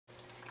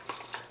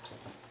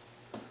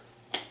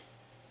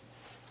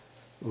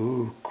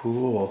Ooh,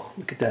 cool.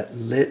 Look at that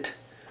lit.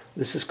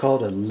 This is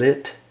called a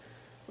lit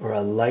or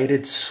a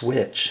lighted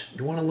switch.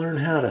 You want to learn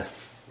how to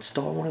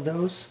install one of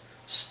those?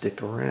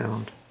 Stick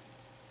around.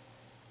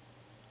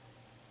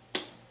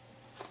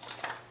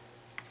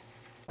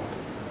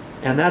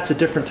 And that's a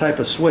different type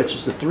of switch.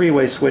 It's a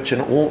three-way switch,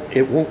 and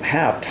it won't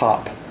have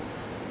top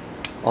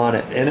on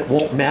it, and it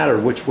won't matter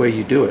which way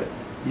you do it.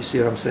 You see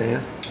what I'm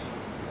saying?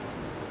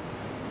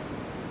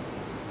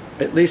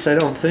 At least I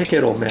don't think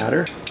it'll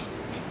matter.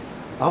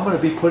 I'm going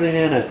to be putting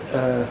in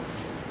a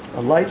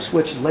light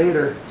switch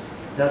later.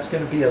 That's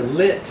going to be a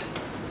lit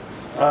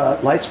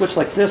light switch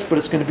like this, but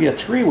it's going to be a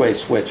three-way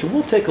switch, and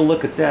we'll take a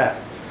look at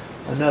that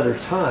another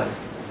time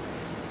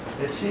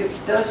and see if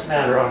it does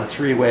matter on a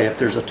three-way if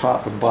there's a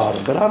top and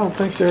bottom, but I don't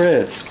think there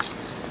is.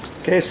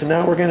 Okay, so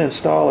now we're going to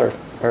install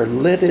our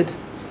lighted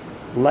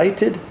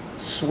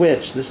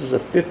switch. This is a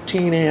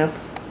 15 amp,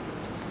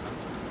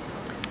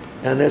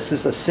 and this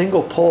is a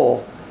single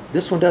pole.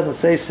 This one doesn't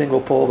say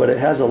single pole, but it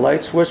has a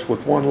light switch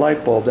with one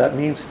light bulb. That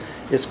means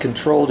it's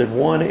controlled in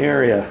one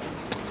area.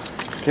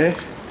 Okay?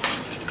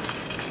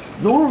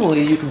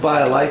 Normally you can buy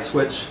a light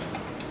switch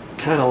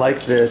kind of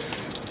like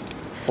this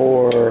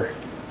for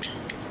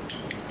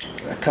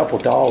a couple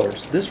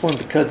dollars. This one,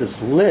 because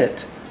it's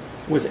lit,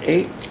 was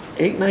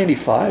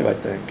 $8.95, I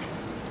think.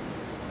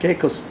 Okay,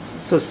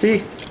 so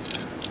see,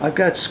 I've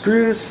got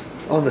screws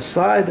on the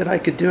side that I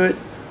could do it,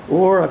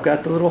 or I've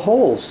got the little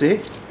holes, see?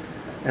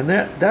 And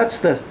that's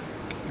the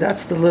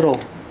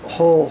little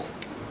hole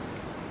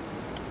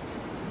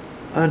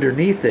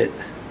underneath it.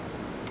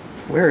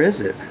 Where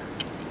is it?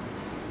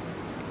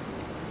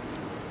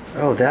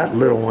 Oh, that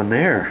little one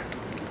there.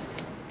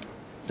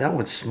 That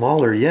one's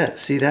smaller yet.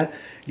 See that?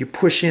 You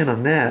push in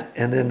on that,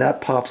 and then that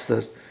pops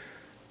the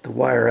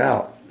wire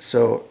out.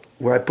 So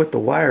where I put the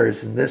wire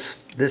is in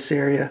this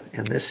area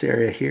and this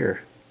area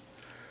here.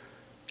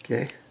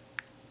 Okay.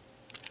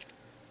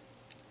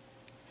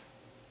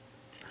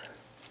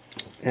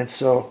 And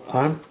so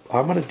I'm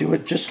going to do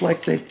it just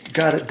like they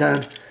got it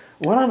done.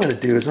 What I'm going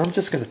to do is I'm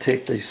just going to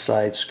take these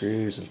side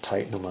screws and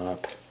tighten them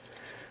up,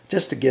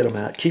 just to get them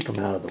out, keep them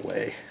out of the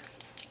way.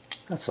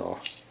 That's all.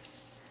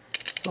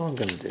 That's all I'm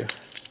going to do.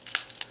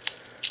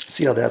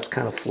 See how that's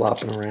kind of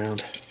flopping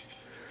around?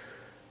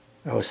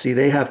 Oh, see,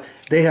 they have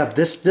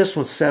this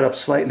one's set up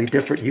slightly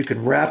different. You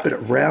can wrap it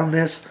around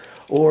this,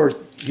 or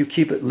you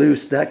keep it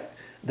loose. That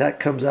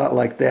comes out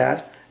like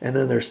that, and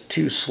then there's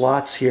two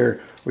slots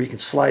here where you can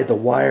slide the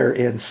wire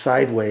in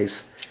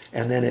sideways,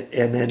 and then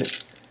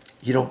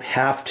you don't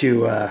have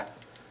to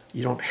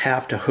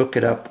hook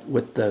it up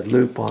with the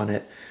loop on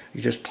it.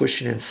 You just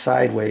push it in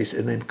sideways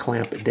and then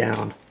clamp it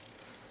down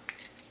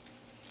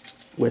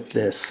with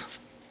this.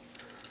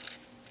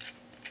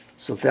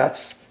 So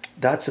that's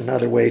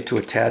another way to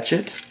attach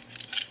it.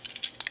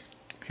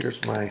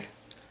 Here's my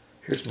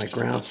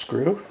ground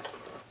screw,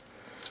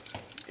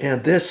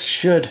 and this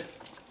should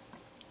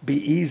be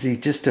easy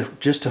just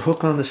to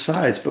hook on the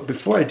sides. But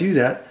before I do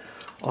that,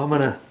 I'm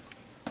gonna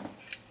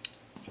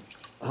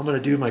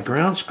do my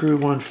ground screw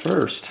one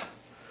first.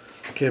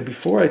 Okay,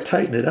 before I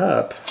tighten it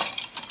up,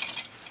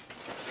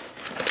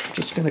 I'm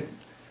just gonna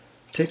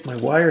take my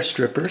wire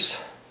strippers.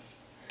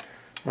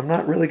 I'm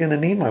not really going to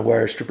need my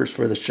wire strippers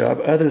for this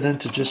job, other than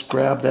to just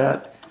grab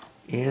that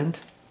end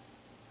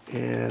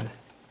and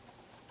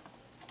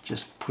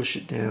just push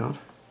it down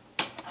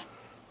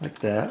like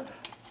that.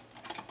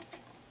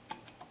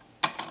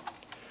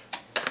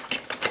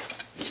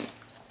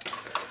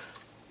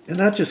 And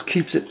that just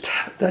keeps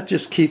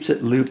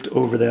it looped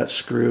over that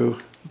screw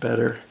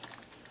better.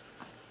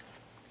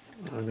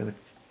 I'm going to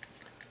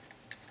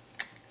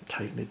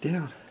tighten it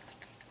down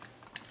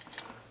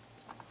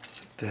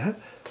like that.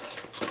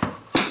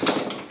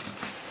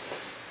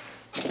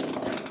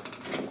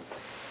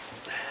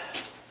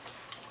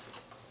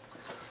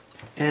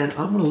 And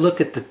I'm going to look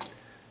at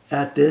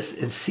this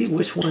and see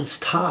which one's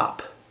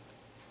top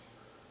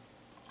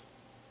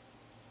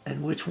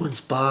and which one's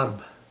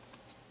bottom.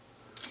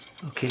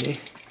 Okay,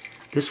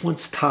 this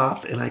one's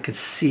top, and I can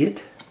see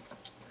it.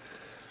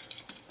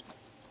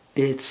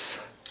 It's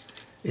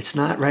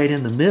not right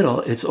in the middle.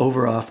 It's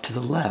over off to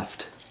the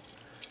left.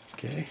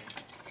 Okay,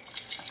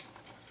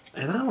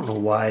 and I don't know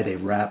why they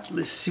wrapped.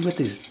 Let's see what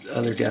these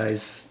other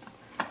guys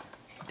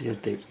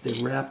did. They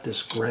wrapped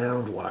this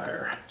ground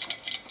wire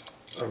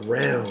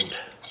around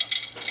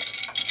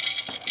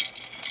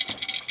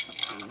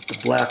the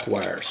black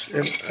wires,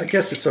 and I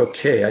guess it's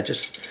okay. I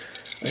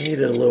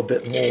needed a little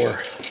bit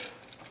more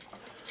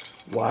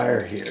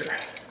wire here.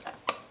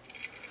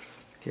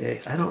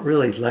 Okay, I don't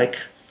really like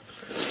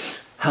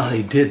how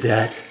they did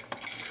that.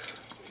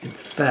 In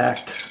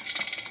fact,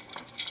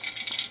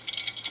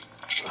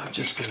 I'm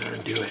just gonna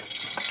undo it,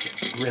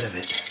 get rid of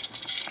it.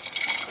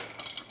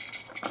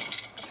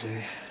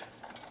 Okay,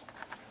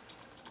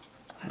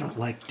 I don't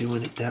like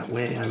doing it that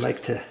way. I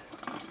like to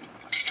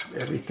have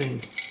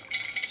everything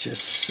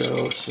just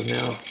so. So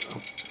now,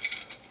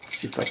 let's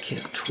see if I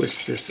can't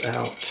twist this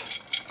out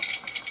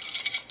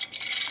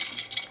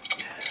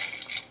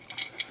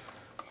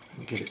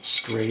and get it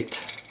straight.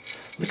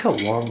 Look how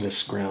long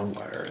this ground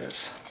wire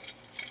is.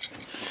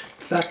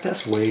 In fact,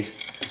 that's way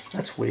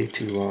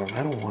too long.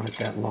 I don't want it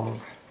that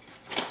long.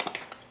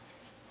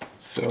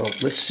 So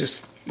let's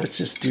just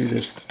do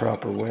this the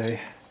proper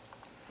way.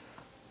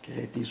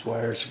 Okay, these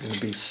wires are going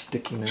to be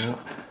sticking out.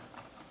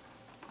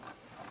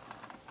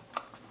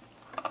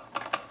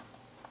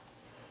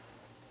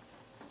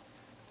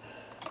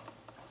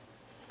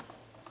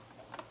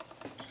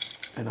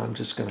 And I'm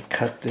just going to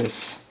cut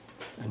this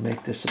and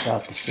make this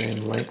about the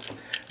same length.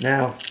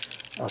 Now,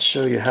 I'll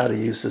show you how to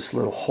use this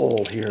little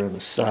hole here on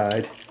the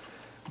side.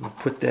 I'm going to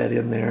put that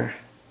in there,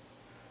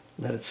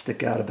 let it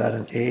stick out about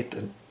 1/8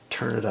 and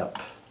turn it up.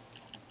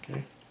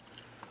 Okay,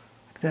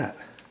 like that.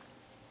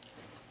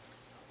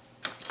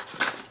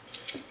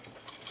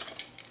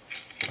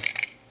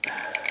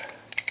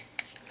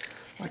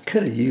 I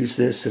could have used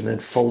this and then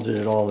folded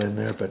it all in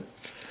there, but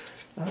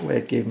that way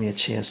it gave me a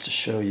chance to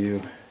show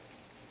you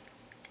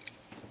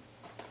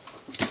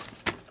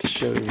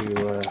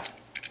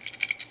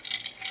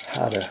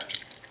how to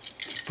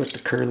put the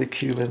curly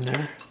cube in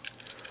there.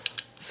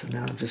 So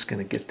now I'm just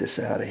going to get this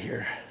out of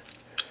here.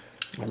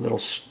 My little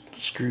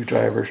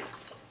screwdriver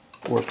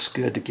works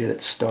good to get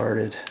it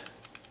started.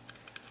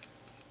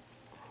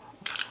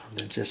 And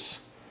then just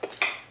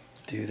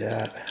do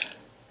that.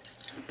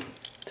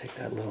 Take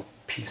that little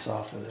piece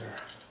off of there.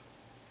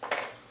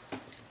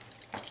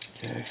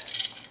 Okay.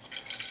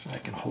 I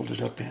can hold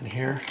it up in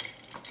here.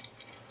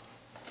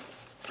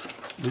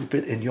 Loop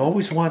it, and you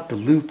always want the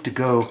loop to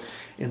go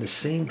in the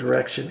same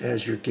direction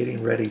as you're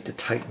getting ready to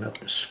tighten up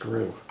the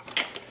screw.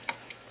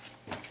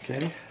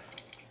 Okay,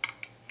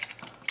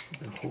 I'm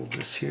going to hold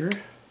this here.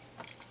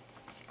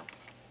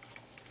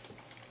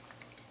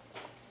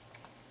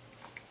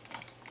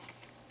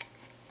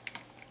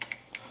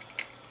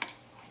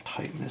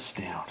 Tighten this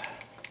down.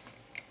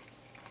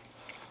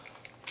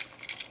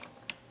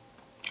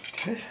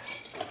 Okay.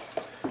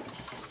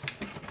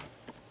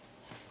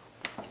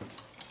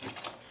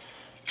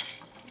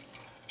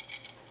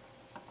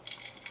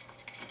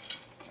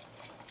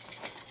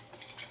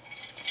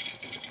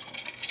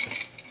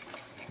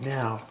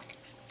 Now,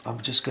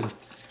 I'm just going to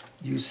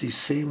use these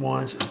same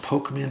ones and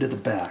poke them into the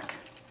back.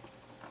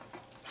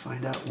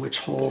 Find out which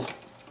hole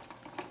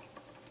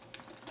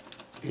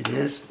it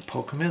is, and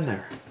poke them in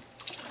there.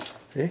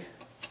 See?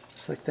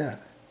 Just like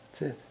that.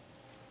 That's it.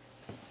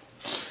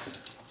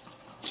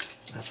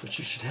 That's what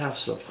you should have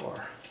so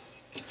far.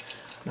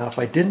 Now, if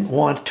I didn't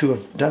want to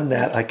have done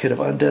that, I could have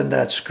undone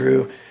that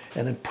screw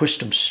and then pushed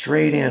them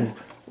straight in,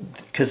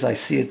 because I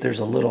see it, there's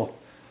a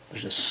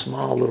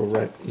small little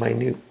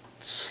minute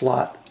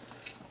slot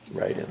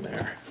right in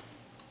there.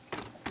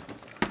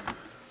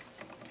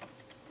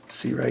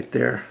 See right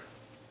there?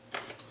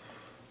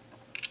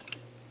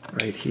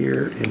 Right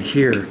here and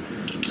here.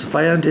 So if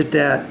I undid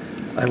that,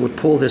 I would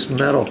pull this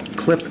metal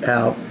clip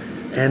out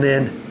and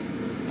then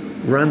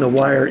run the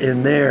wire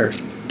in there,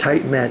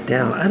 tighten that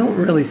down. I don't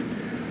really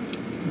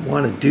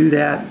want to do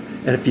that.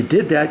 And if you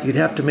did that, you'd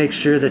have to make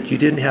sure that you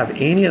didn't have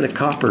any of the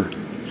copper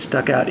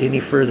stuck out any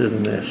further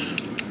than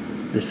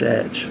this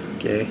edge,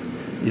 okay?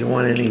 You don't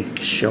want any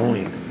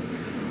showing.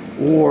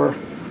 Or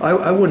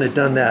I wouldn't have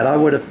done that. I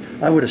would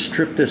have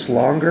stripped this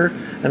longer,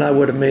 and I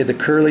would have made the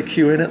curly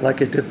Q in it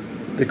like I did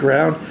the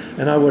ground,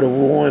 and I would have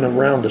wound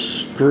around the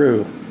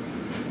screw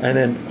and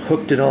then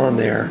hooked it on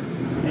there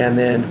and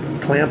then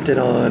clamped it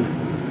on,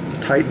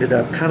 tightened it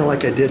up, kind of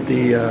like I did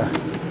the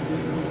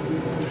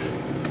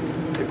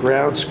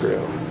ground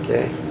screw.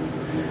 Okay.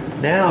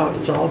 Now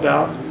it's all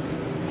about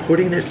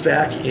putting it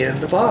back in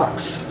the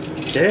box.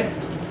 Okay.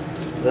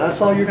 That's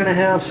all you're going to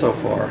have so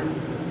far,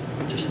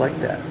 just like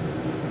that.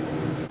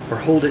 Or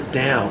hold it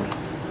down,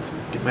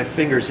 get my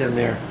fingers in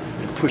there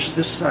and push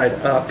this side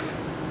up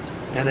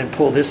and then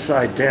pull this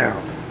side down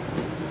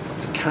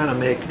to kind of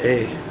make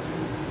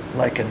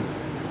like an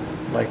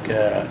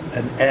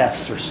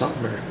S or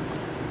something.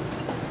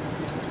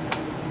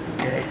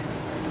 Okay.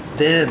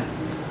 Then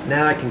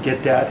now I can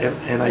get that,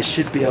 and I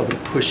should be able to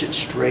push it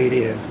straight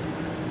in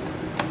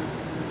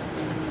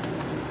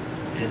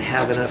and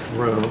have enough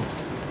room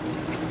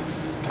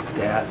like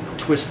that.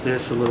 Twist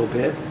this a little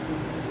bit.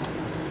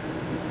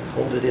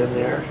 Hold it in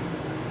there,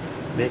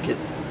 make it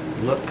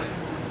look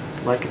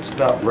like it's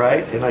about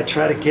right, and I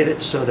try to get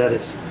it so that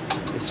it's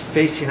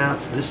facing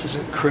out, so this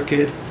isn't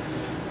crooked.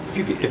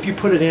 If you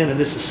put it in and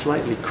this is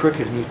slightly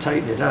crooked and you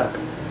tighten it up,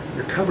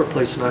 your cover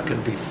plate's not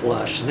going to be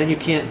flush, and then you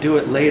can't do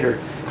it later.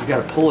 You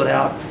got to pull it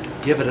out,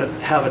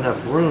 have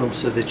enough room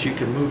so that you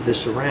can move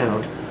this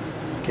around.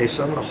 Okay,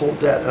 so I'm going to hold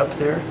that up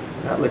there.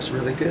 That looks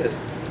really good.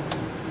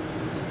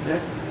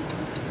 Okay,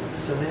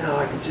 so now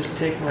I can just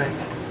take my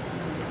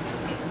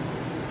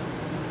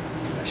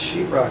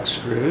sheetrock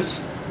screws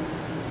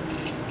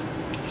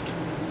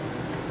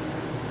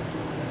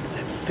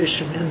and fish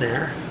them in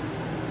there.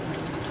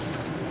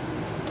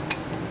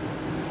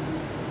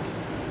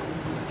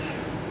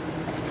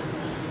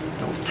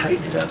 Don't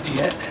tighten it up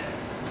yet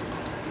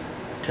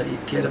until you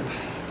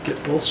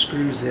get both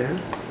screws in.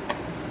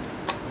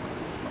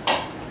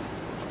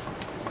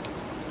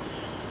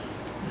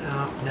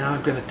 Now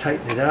I'm going to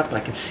tighten it up. I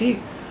can see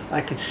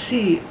I can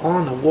see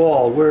on the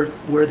wall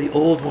where the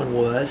old one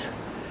was,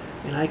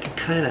 and I can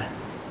kind of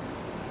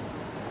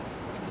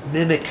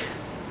mimic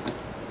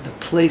the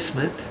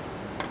placement,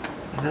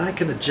 and I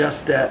can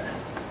adjust that.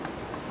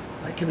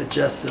 I can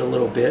adjust it a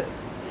little bit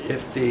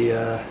if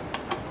the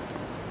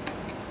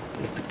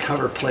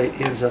cover plate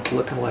ends up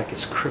looking like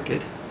it's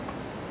crooked.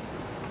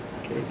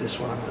 Okay, this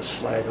one I'm going to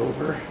slide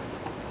over a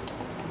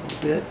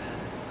little bit.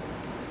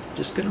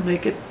 Just going to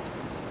make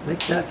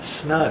that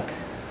snug.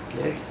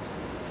 Okay,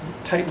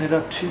 don't tighten it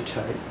up too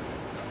tight.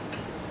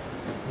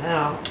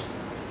 Now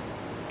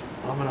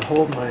I'm going to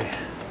hold my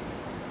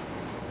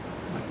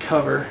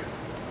cover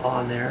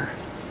on there,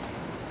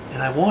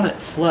 and I want it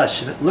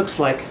flush, and it looks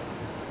like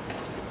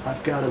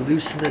I've got to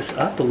loosen this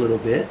up a little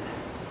bit,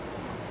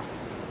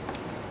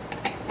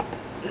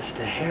 just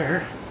a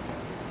hair,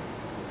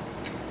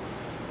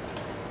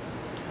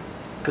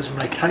 because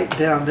when I tighten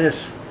down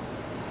this,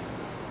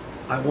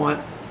 I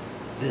want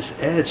this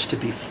edge to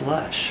be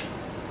flush.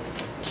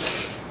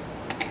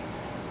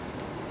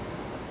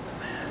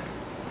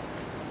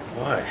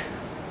 Boy.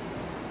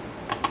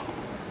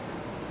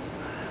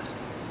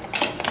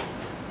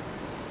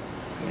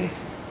 Okay.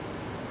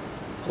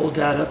 Hold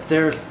that up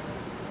there.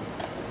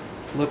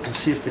 Look and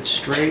see if it's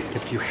straight,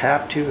 if you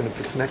have to, and if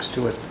it's next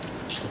to a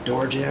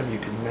door jamb, you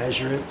can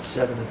measure it.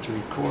 7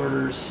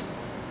 3/4,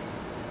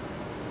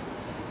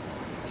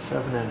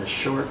 7 and a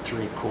short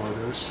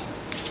 3/4.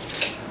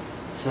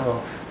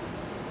 So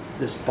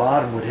this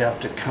bottom would have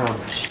to come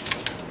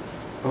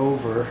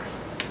over.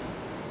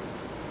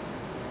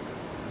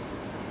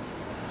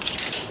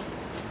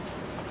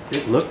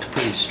 It looked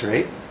pretty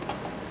straight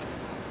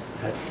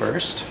at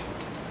first.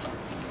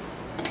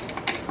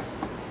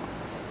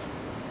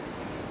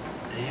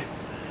 And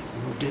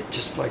I moved it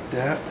just like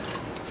that.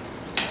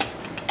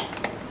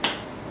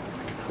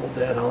 I can hold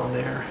that on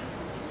there.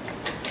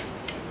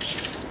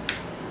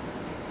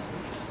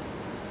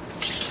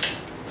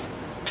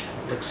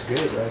 It looks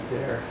good right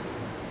there.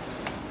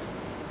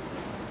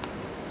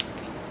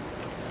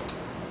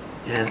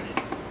 And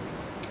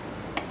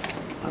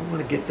I don't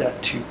want to get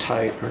that too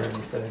tight or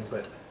anything,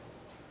 but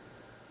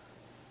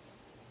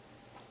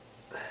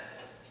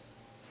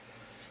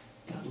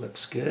that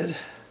looks good.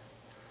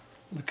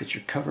 Look at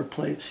your cover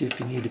plate, see if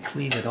you need to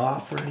clean it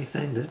off or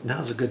anything.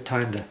 Now's a good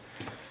time to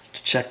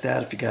check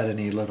that if you got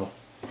any little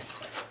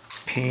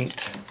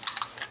paint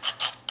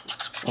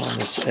on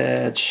this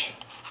edge.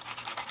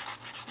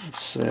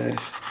 Let's say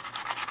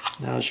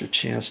now's your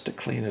chance to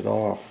clean it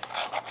off.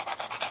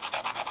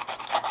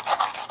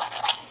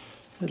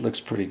 It looks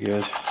pretty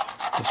good,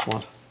 this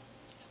one.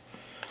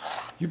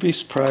 You'd be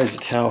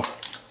surprised at how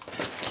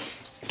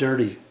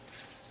dirty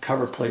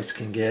cover plates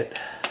can get.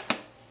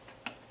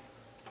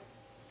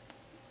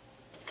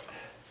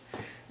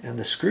 And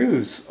the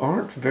screws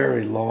aren't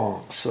very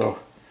long, so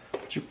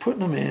as you're putting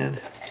them in,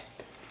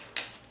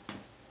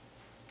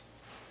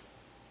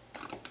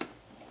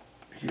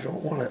 you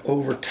don't want to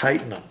over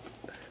tighten them,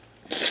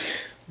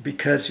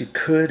 because you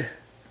could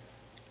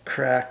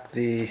crack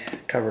the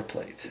cover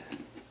plate.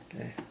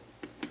 Okay.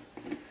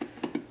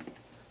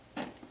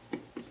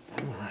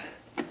 Come on.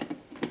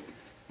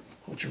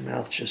 Hold your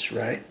mouth just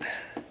right.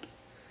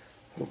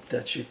 Hope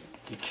that you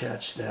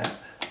catch that.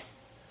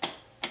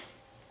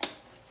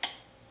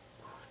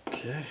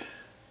 Okay.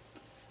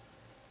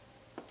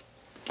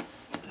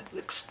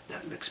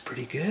 That looks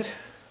pretty good.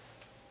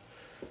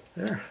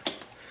 There.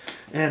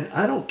 And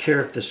I don't care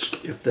if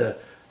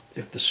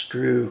the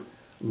screw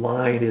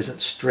line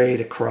isn't straight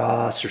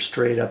across or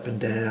straight up and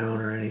down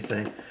or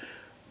anything.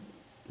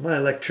 My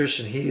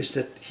electrician, he used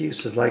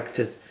to like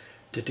to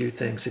do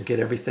things and get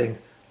everything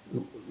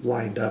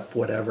lined up,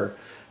 whatever,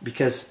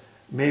 because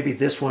maybe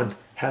this one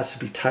has to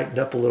be tightened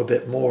up a little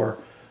bit more,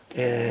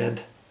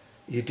 and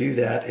you do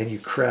that and you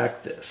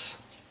crack this.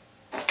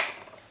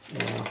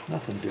 No,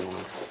 nothing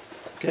doing.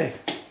 Okay,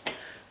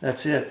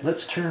 that's it.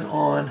 Let's turn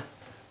on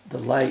the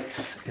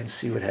lights and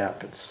see what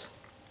happens.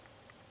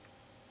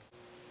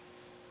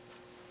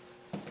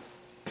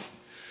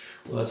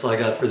 Well, that's all I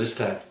got for this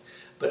time.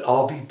 But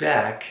I'll be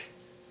back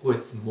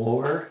with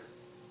more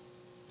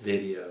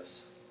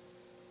videos.